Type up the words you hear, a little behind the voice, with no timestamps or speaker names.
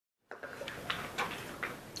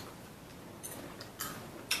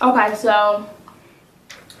Okay, so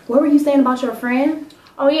what were you saying about your friend?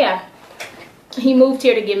 Oh yeah, he moved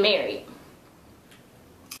here to get married.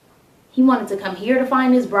 He wanted to come here to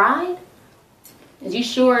find his bride? Is you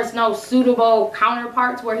sure it's no suitable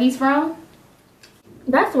counterparts where he's from?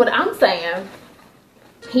 That's what I'm saying.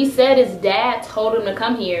 He said his dad told him to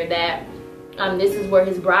come here, that this is where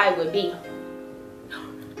his bride would be.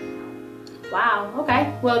 Wow,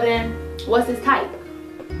 okay. Well then, what's his type?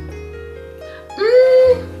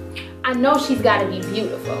 I know she's gotta be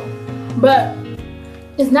beautiful, but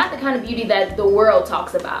it's not the kind of beauty that the world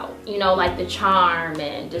talks about, you know, like the charm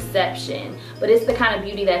and deception, but it's the kind of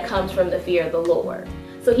beauty that comes from the fear of the Lord.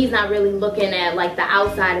 So he's not really looking at like the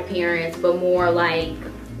outside appearance, but more like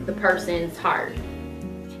the person's heart.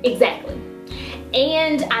 Exactly.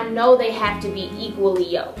 And I know they have to be equally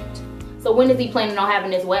yoked. So when is he planning on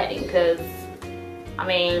having his wedding? Because, I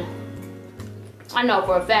mean, I know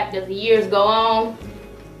for a fact as the years go on,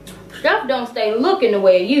 stuff don't stay looking the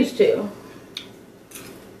way it used to.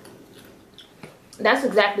 That's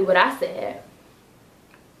exactly what I said.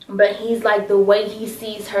 But he's like, the way he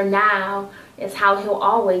sees her now is how he'll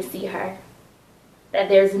always see her. That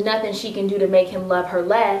there's nothing she can do to make him love her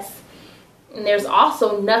less. And there's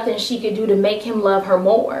also nothing she could do to make him love her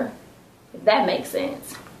more. If that makes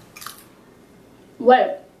sense.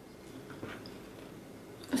 Wait.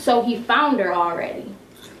 So he found her already?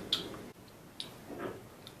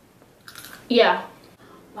 Yeah.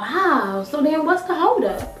 Wow. So then what's the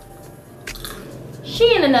holdup?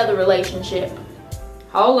 She in another relationship.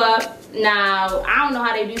 Hold up. Now, I don't know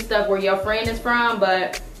how they do stuff where your friend is from,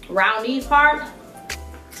 but around these parts,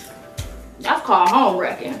 that's called home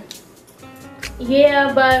wrecking.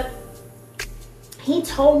 Yeah, but he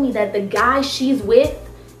told me that the guy she's with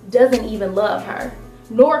doesn't even love her,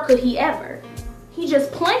 nor could he ever. He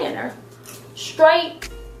just playing her, straight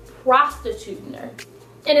prostituting her.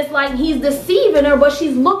 And it's like he's deceiving her, but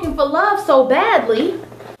she's looking for love so badly.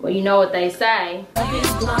 Well, you know what they say. Love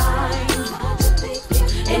is blind,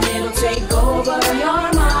 and it'll take over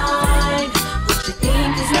your mind. What you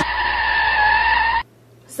think is not.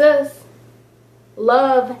 Sis,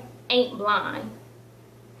 love ain't blind.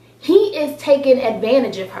 He is taking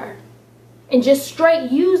advantage of her and just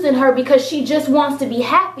straight using her because she just wants to be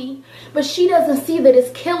happy, but she doesn't see that it's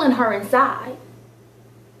killing her inside.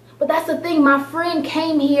 But that's the thing, my friend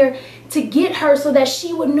came here to get her so that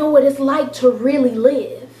she would know what it's like to really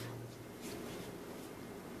live.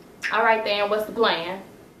 All right then, what's the plan?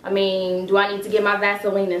 I mean, do I need to get my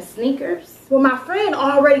Vaseline and sneakers? Well, my friend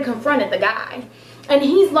already confronted the guy. And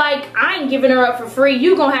he's like, I ain't giving her up for free.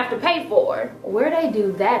 You gonna have to pay for her. Where they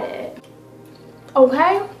do that at?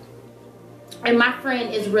 Okay? And my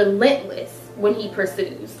friend is relentless when he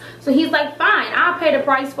pursues. So he's like, fine, I'll pay the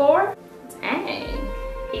price for her. Dang,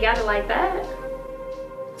 he got it like that?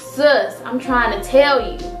 Sis, I'm trying to tell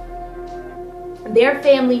you. Their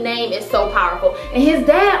family name is so powerful. And his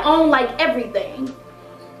dad owned like everything.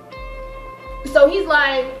 So he's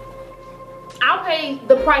like, I'll pay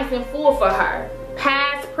the price in full for her.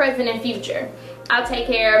 Past, present, and future. I'll take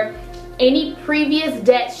care of any previous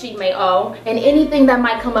debts she may owe and anything that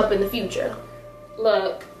might come up in the future.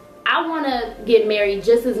 Look, I want to get married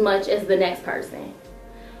just as much as the next person.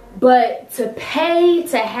 But to pay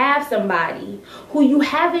to have somebody who you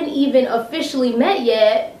haven't even officially met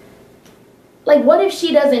yet, like what if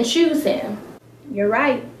she doesn't choose him? You're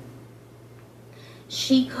right.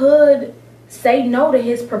 She could say no to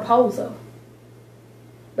his proposal.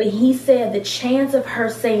 But he said the chance of her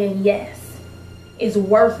saying yes is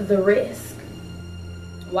worth the risk.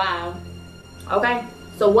 Wow. Okay,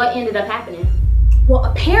 so what ended up happening? Well,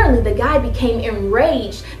 apparently the guy became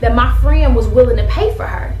enraged that my friend was willing to pay for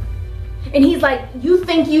her. And he's like, you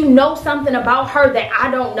think you know something about her that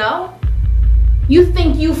I don't know? You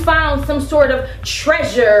think you found some sort of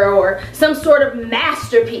treasure or some sort of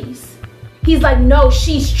masterpiece? He's like, no,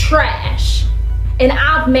 she's trash. And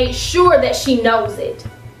I've made sure that she knows it.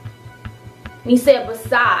 And he said,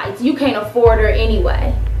 besides, you can't afford her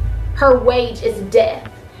anyway. Her wage is death.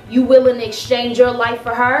 You willing to exchange your life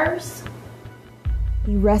for hers?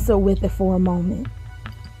 He wrestled with it for a moment.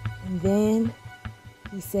 And then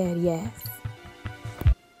he said yes.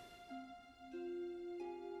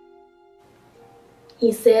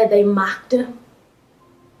 He said they mocked him,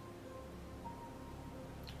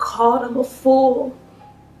 called him a fool,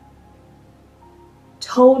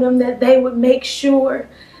 told him that they would make sure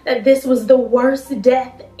that this was the worst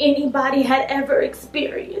death anybody had ever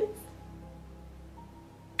experienced.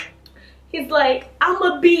 He's like,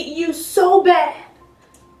 I'ma beat you so bad,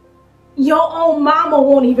 your own mama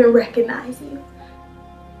won't even recognize you.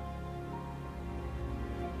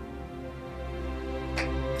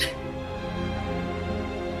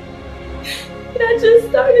 just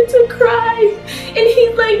started to cry. And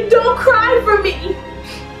he's like, don't cry for me.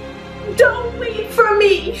 Don't weep for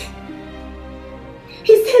me.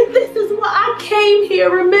 He said, this is why I came here,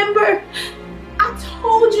 remember? I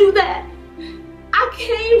told you that. I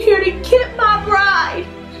came here to get my bride,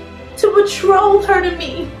 to betroth her to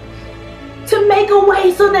me, to make a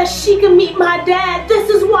way so that she can meet my dad. This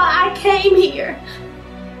is why I came here.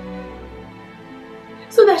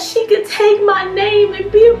 So that she could take my name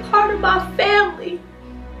and be a part of my family.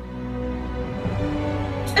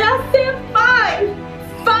 And I said,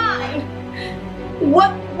 fine, fine.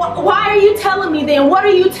 Why are you telling me then? What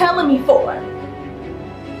are you telling me for?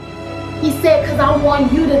 He said, because I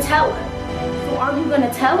want you to tell her. So are you going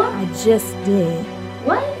to tell her? I just did.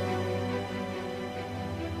 What?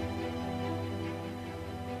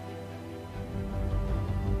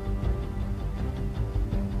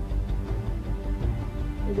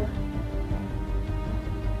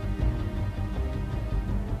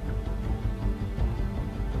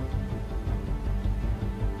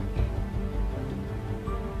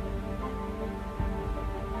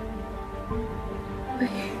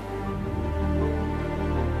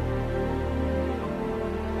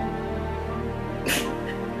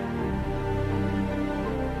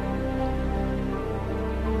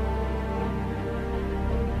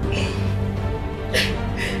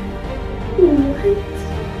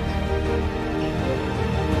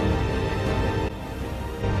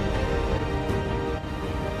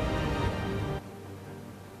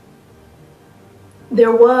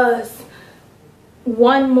 There was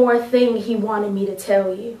one more thing he wanted me to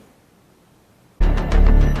tell you.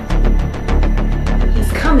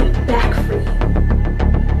 He's coming back